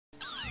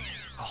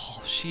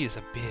Oh, she is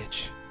a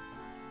bitch.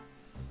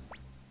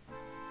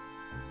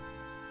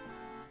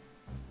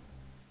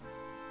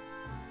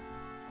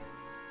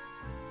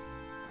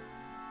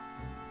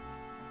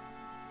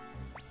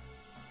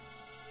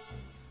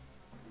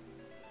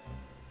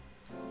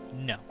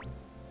 No.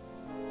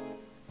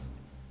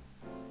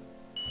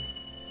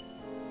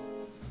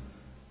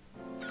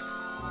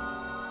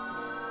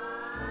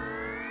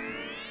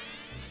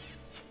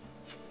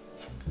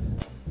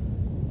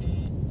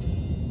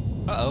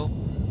 Uh-oh.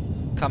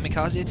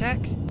 Kamikaze attack?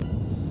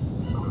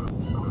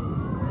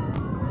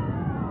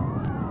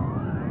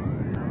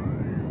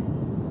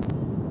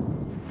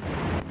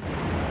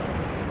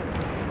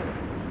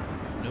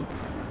 Nope.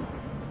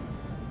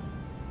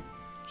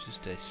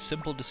 Just a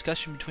simple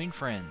discussion between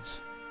friends.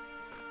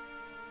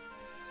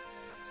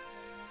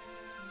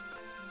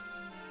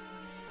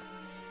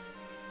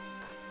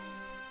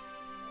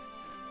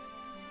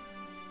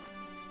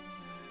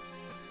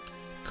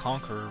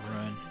 Conqueror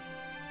run.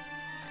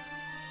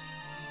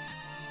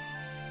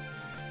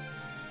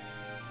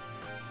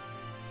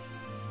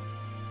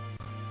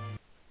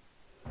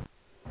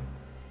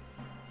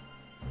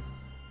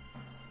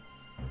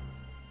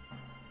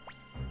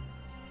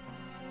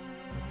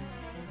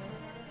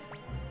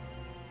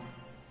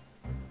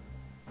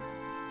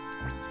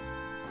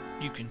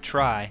 You can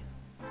try.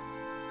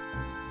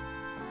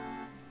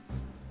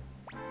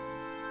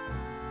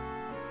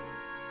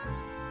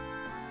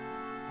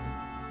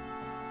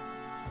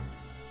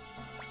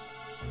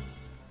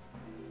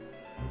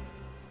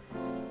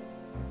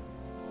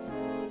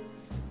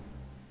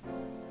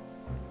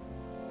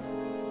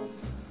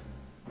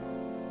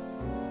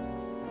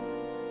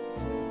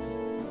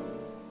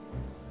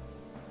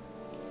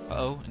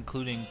 Uh-oh,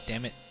 including,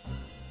 damn it.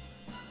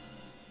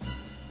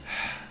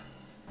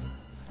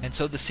 And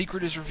so the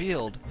secret is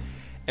revealed.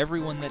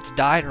 Everyone that's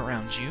died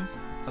around you,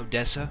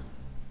 Odessa,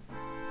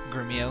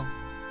 Grumio,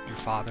 your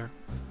father,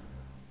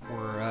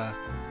 were,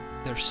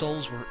 their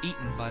souls were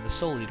eaten by the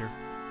Soul Eater.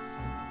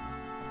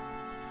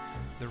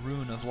 The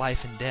rune of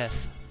life and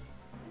death.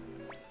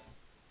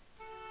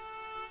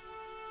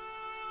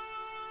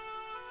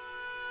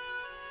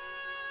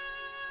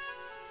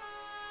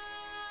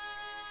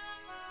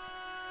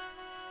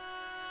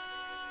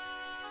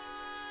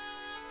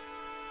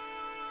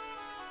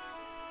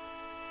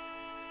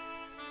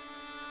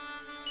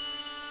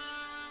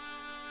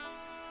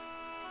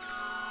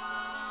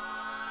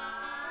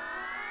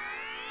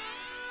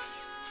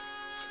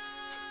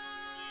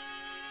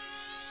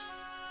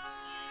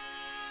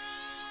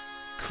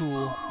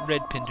 Cool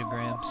red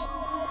pentagrams.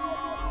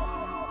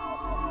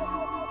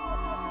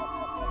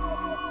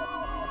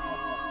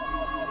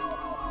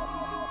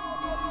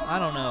 I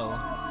don't know.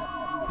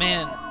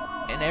 Man,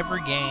 in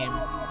every game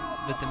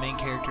that the main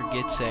character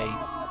gets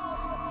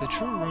the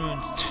true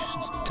runes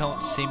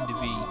don't seem to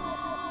be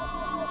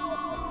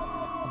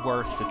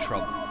worth the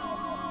trouble.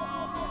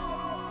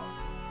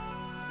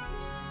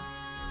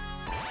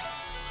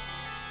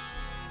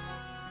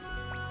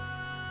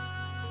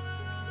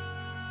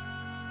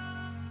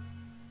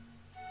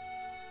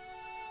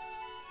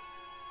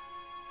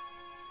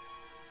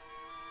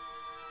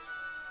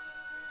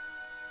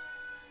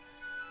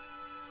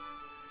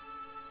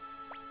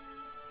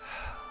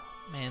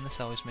 Man, this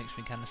always makes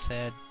me kind of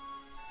sad.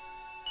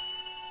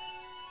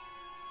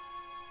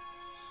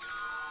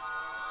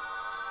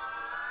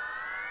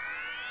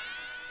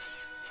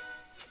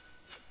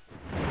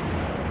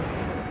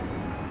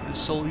 The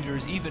Soul Eater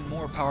is even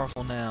more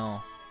powerful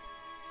now.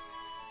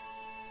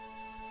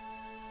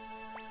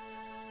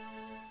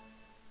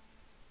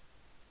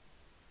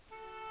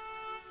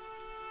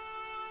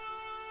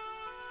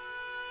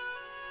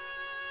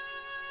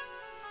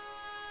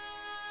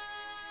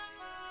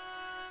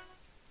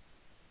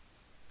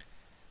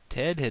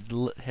 Ted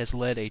has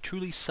led a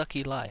truly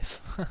sucky life.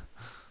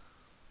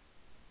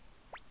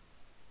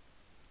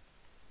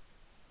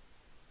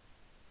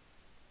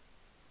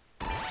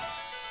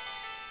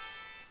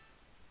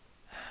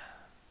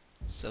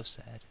 So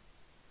sad.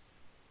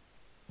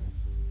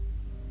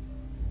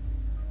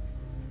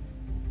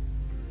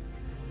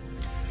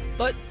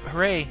 But,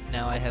 hooray!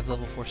 Now I have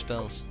level 4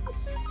 spells.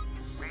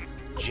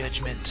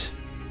 Judgment.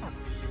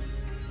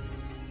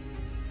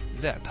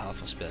 Very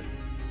powerful spell.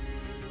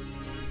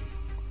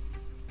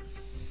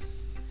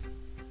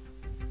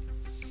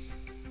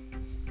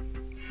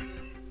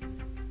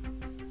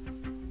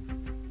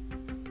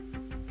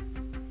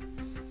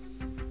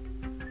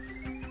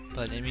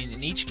 But I mean,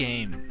 in each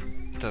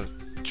game, the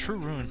true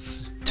rune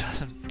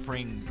doesn't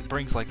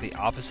brings like the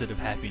opposite of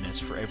happiness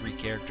for every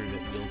character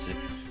that wields it.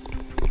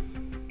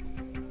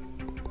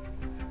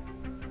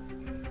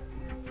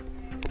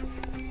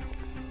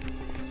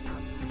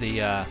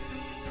 The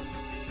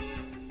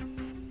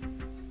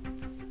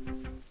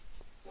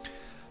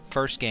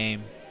first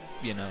game,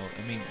 you know,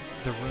 I mean,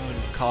 the rune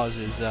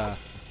causes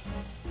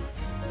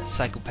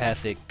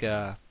psychopathic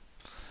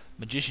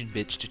magician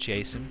bitch to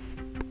chase him.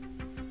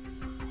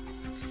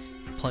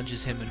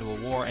 Plunges him into a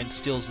war and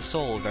steals the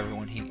soul of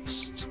everyone he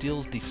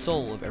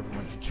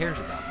cares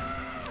about.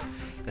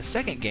 The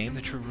second game,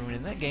 the True Ruin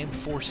in that game,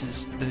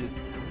 forces the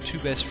two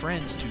best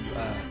friends to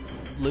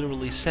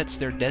literally sets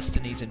their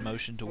destinies in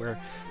motion to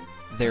where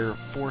they're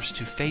forced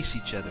to face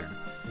each other.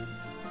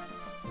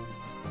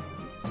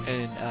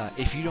 And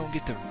if you don't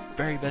get the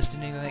very best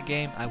ending of that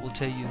game, I will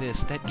tell you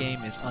this, that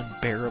game is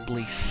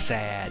unbearably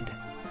sad.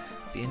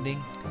 The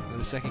ending of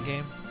the second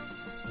game.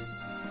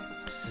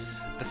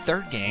 The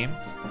third game,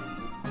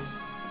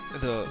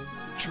 the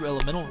True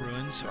Elemental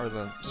Ruins are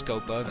the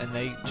scope of, and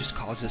they just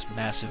cause this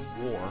massive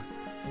war.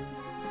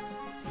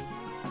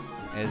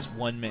 As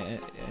one man,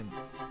 and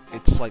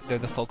it's like they're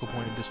the focal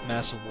point of this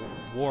massive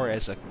war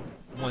as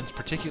one's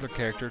particular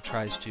character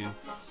tries to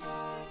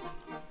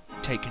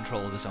take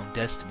control of his own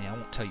destiny. I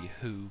won't tell you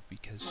who,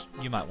 because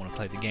you might want to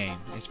play the game.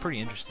 It's pretty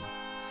interesting.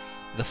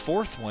 The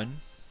fourth one,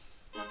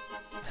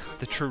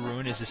 the True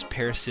Ruin, is this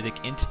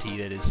parasitic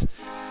entity that is...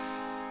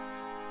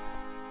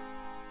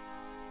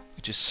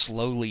 it just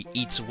slowly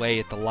eats away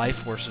at the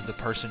life force of the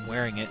person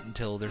wearing it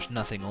until there's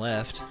nothing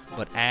left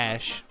but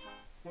ash.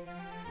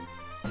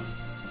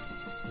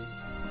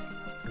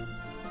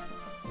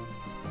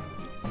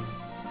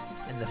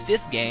 In the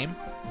fifth game,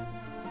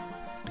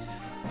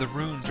 the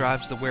rune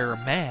drives the wearer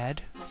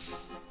mad.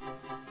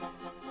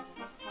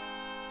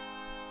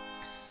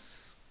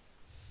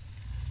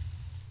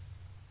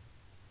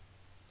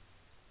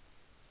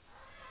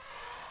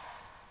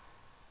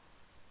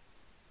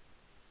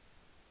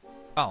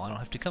 Oh, I don't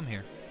have to come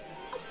here.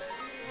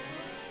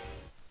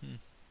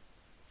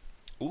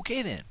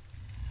 Okay then.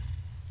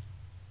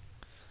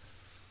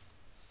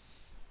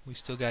 We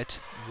still got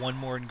one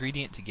more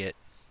ingredient to get.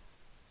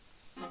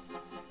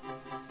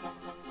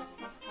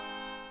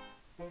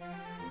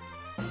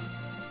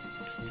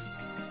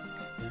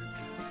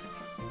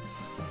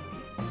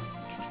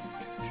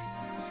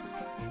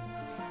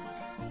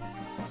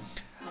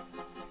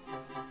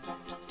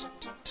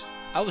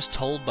 I was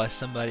told by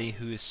somebody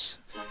who's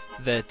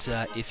that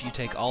if you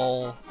take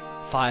all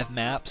 5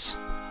 maps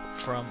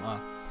from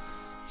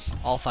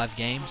all 5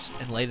 games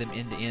and lay them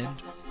end to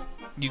end,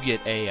 you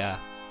get a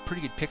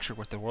pretty good picture of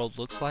what the world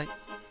looks like,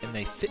 and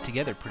they fit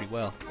together pretty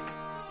well.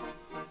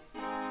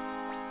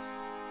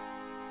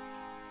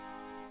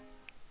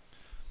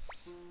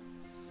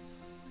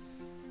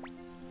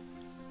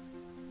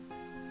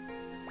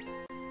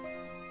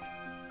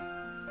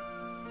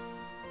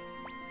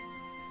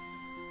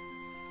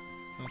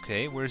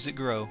 Okay, where does it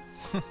grow?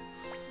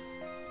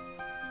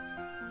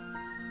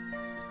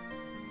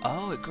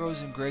 Oh, it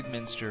grows in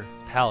Gregminster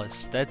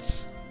Palace.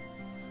 That's...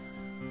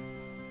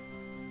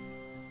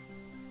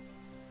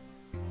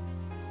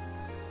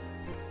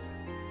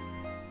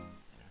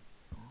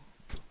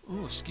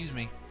 ooh, excuse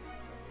me.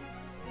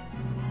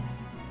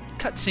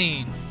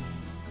 Cutscene!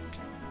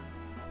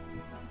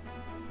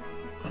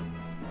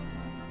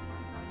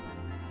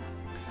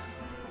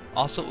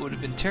 Also, it would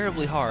have been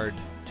terribly hard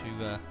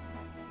to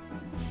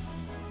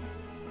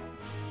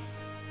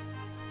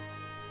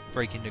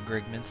break into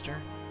Gregminster.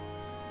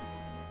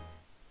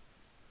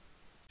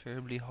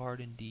 Terribly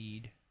hard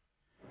indeed.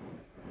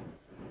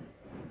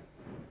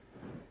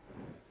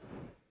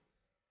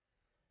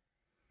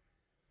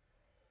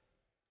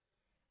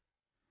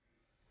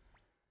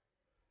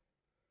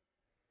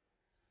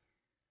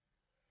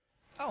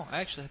 Oh, I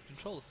actually have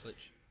control of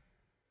Fletch.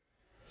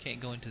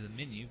 Can't go into the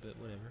menu, but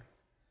whatever.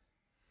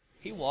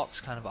 He walks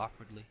kind of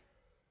awkwardly.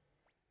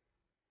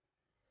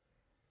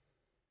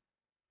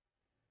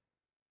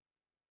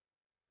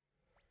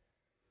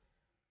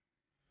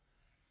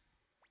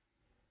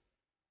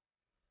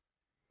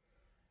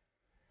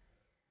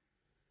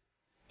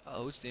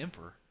 Oh, it's the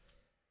Emperor.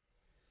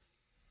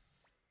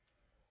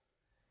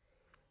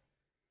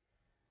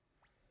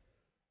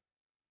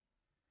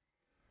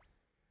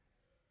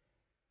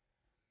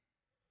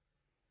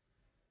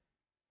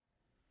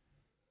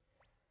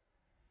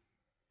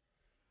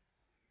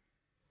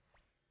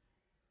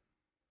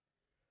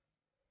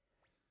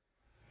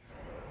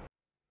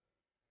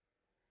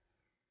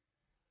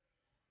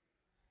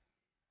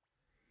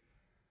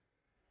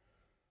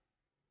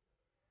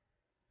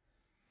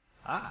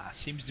 Ah,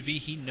 seems to be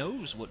he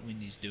knows what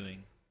Wendy's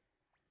doing.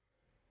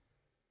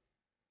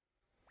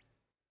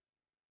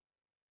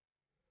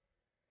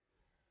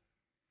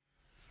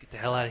 Let's get the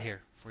hell out of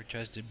here before he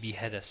tries to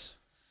behead us.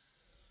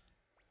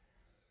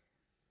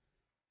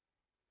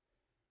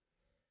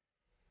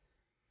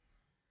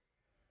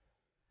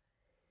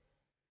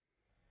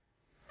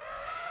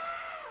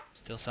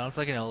 Still sounds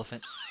like an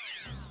elephant.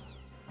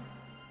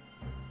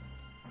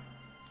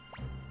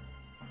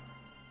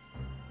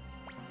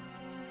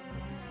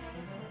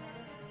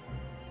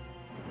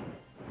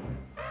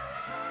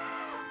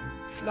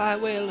 Fly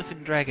away,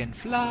 elephant dragon,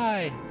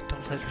 fly!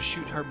 Don't let her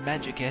shoot her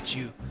magic at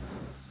you.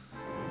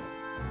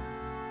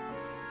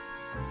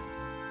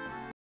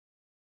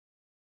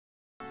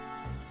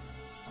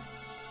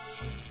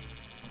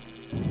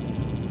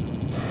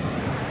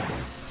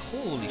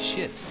 Holy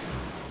shit.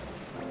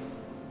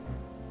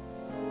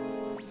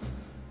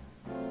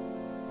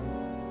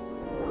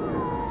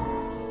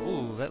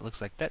 Ooh, that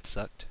looks like that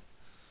sucked.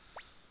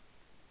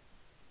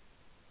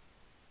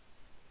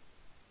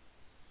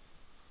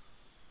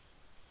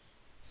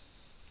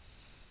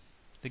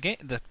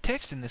 The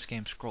text in this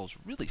game scrolls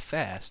really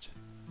fast.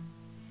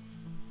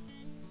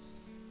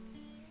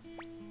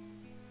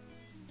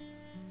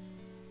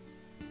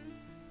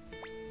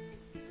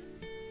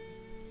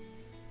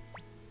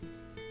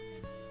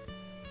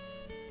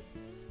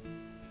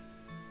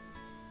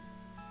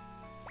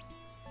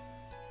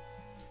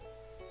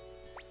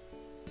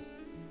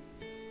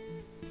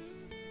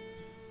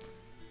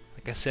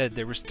 Like I said,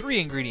 there was 3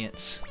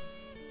 ingredients.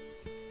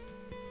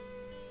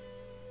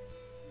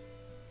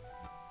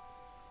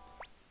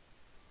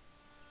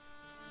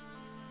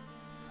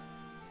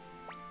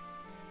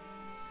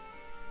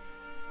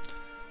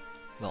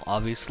 Well,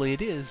 obviously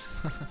it is.